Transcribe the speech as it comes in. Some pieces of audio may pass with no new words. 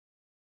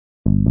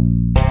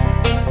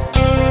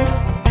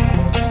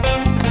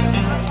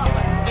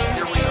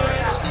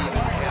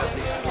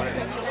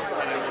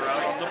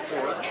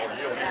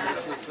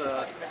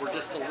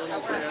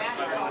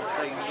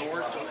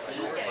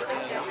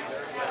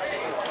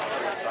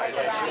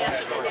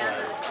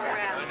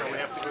I know we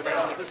have to go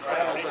down to the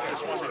trail, but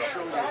just wanted to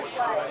show you what's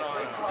going on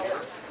out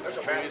here.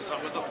 Show you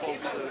some of the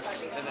folks,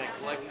 an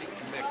eclectic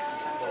mix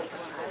of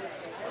folks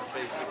are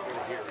basically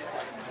here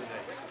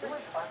today.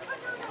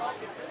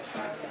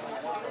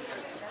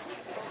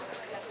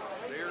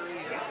 Very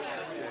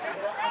interesting day.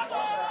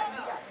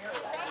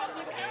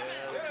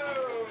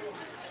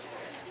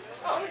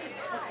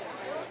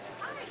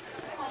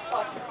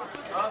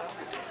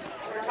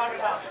 We're talking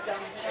about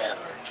doncha.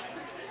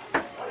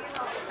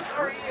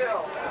 How are you?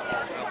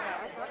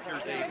 Here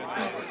Dave and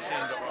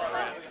Lucinda are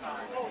at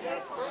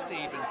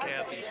Steve and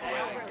Cathy's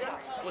wedding.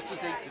 What's the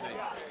date today?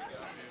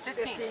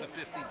 15th. The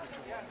 15th of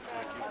July.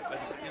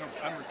 Thank you. You know,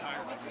 I'm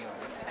retired.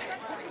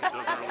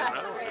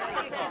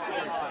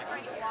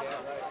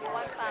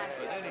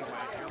 But anyway,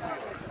 here we are.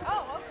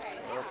 Oh, okay.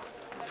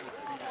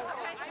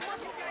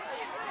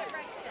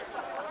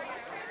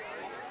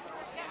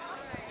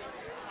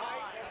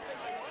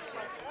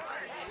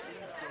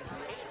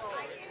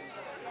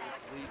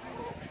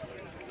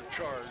 The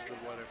charge or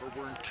whatever.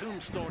 We're in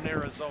Tombstone,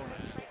 Arizona.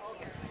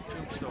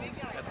 Tombstone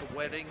at the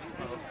wedding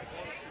of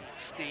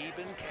Steve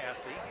and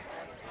Cathy.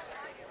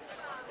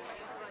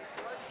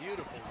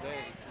 Beautiful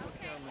day. Look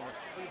down there.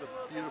 See the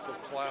beautiful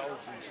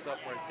clouds and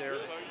stuff right there.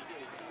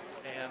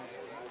 And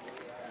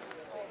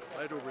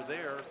right over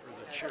there are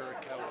the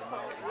Cherokee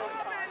Mountains.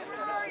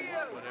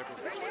 Whatever.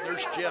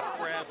 There's Jeff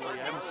Bradley.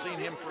 I haven't seen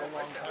him for a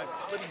long time,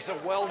 but he's a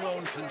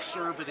well-known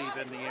conservative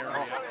in the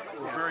area.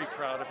 We're very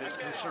proud of his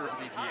conservative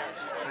views.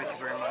 Thank you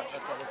very much.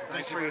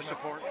 Thanks for your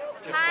support.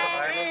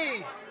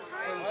 Hey!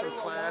 So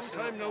class.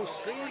 Long time no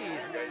see.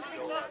 There's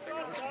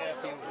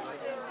Cathy over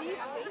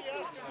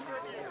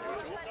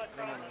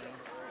there.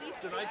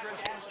 Did I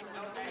dress yesterday?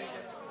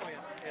 Oh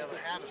yeah. Yeah, the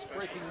hat especially.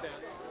 Breaking Bad.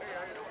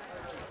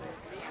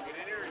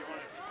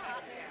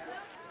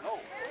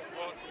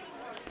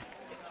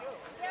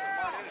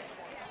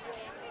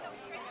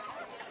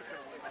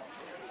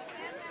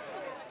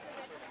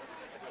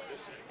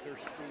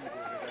 There's Steve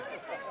over there.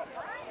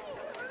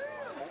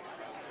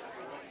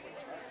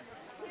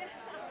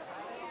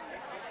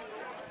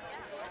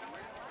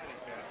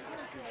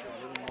 This gives you a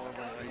little more of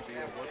an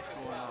idea of what's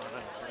going on out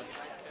here.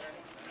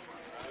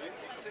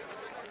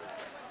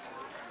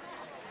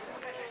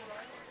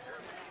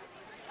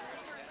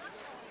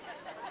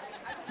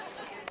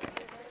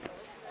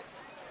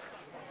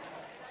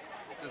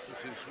 This is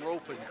his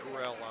rope and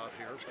corral out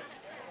here.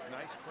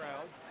 Nice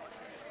crowd.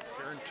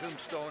 Here in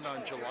Tombstone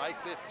on July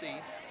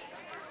 15th,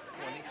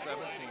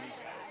 2017,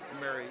 the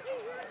marriage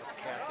of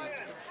Cathy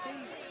and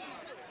Steve.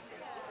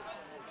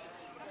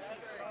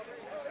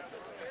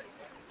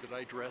 Did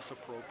I dress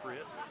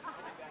appropriate?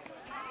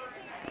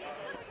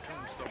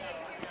 Tombstone.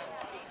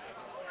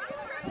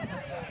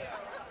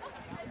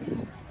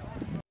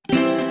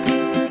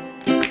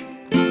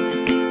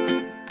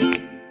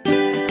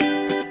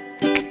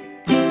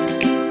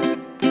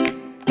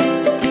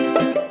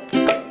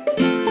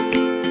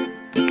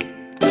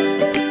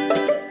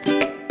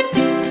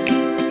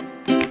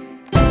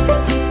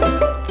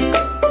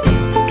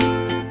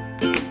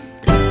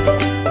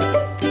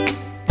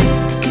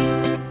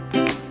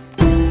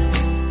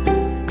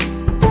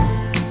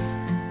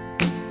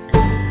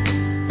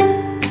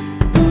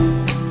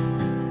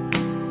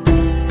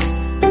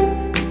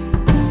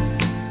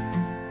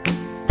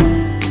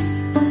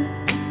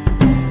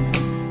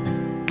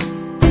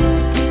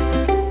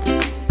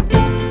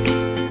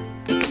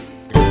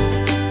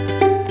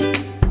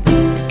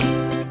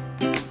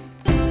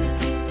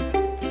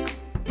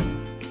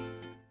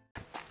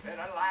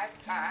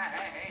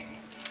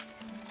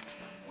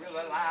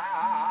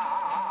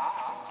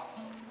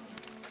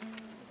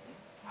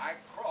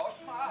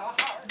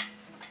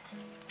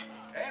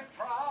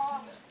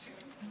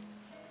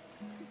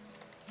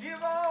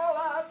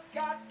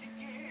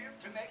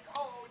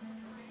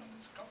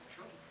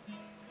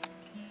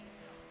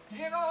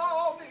 In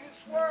all this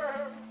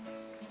world,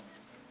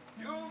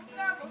 you'll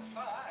never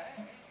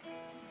find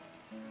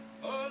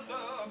a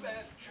love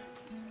as true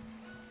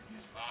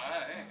as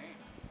mine.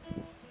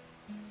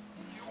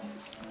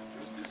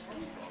 Just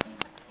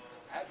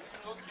as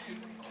we look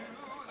into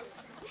the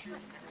future,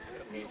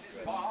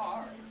 as far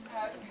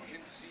as we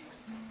can see.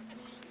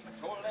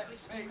 So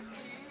let's make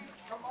each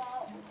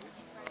tomorrow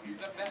be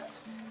the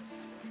best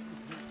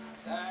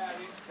that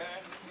it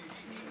can be.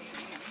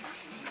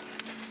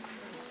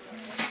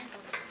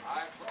 I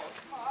cross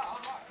my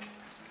heart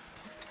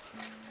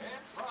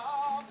and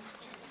promise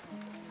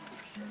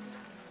to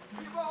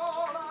give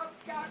all I've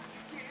got to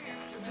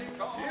give to make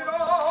all. In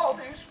all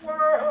this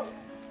world,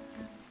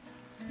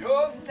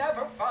 you'll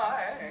never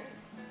find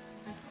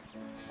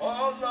a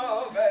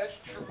love as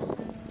true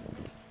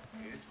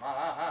as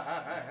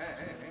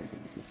mine.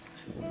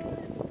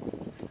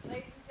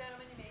 Ladies and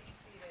gentlemen, you may be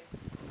seated.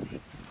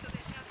 So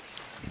that nothing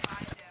can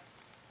divide them.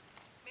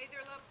 May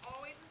their love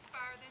always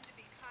inspire them to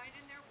be kind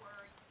in their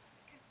words,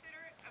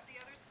 considerate of the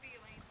other's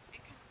feelings,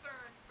 and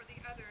concerned for the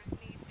other's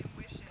needs and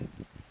wishes.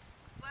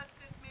 Bless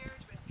this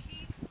marriage with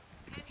peace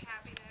and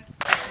happiness.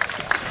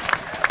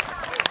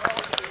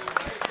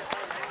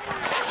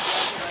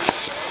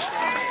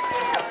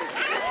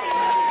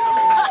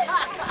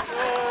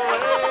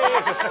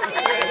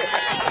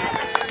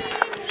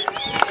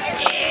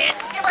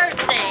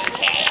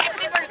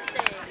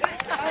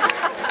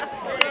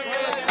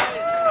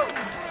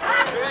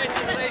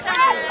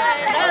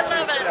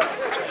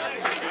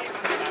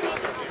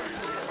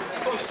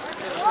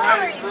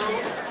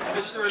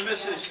 Mr. and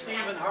Mrs.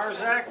 Stephen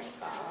Harczak.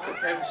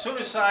 And as soon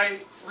as I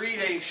read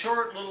a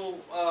short little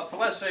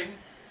blessing,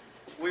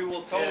 we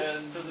will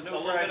toast to the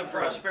new bride of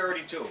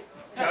prosperity too.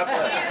 God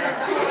bless.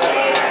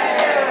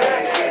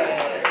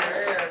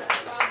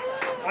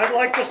 I'd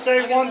like to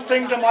say one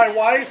thing to my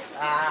wife.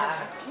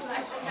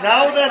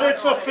 Now that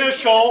it's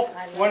official,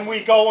 when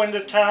we go into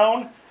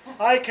town,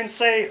 I can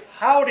say,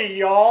 howdy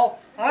y'all,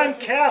 I'm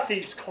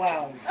Cathy's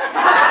clown.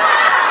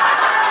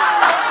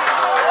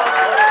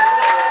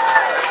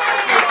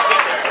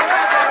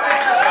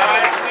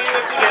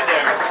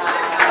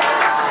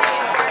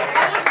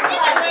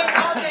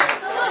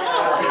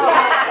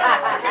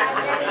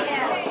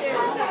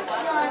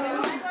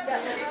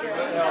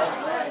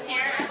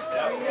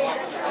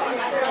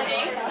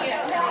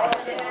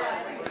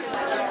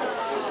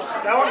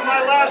 That was my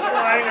last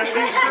line, at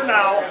least for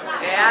now.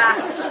 Yeah.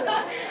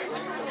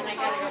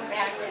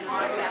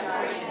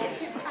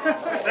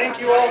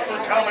 Thank you all for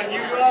coming.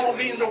 You all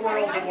mean the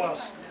world to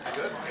us.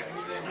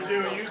 You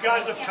do. You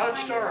guys have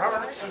touched our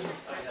hearts in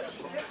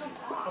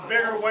a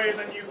bigger way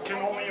than you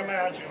can only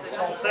imagine.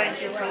 So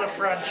thank you for the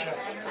friendship.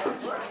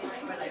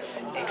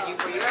 Thank you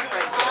for your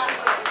friendship.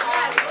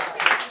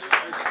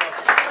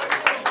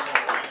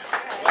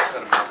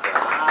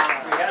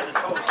 We had the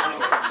toast.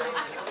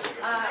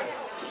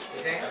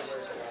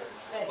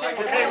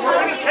 Okay, we're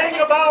going to take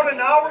about an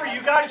hour.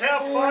 You guys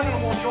have fun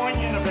and we'll join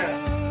you in a bit.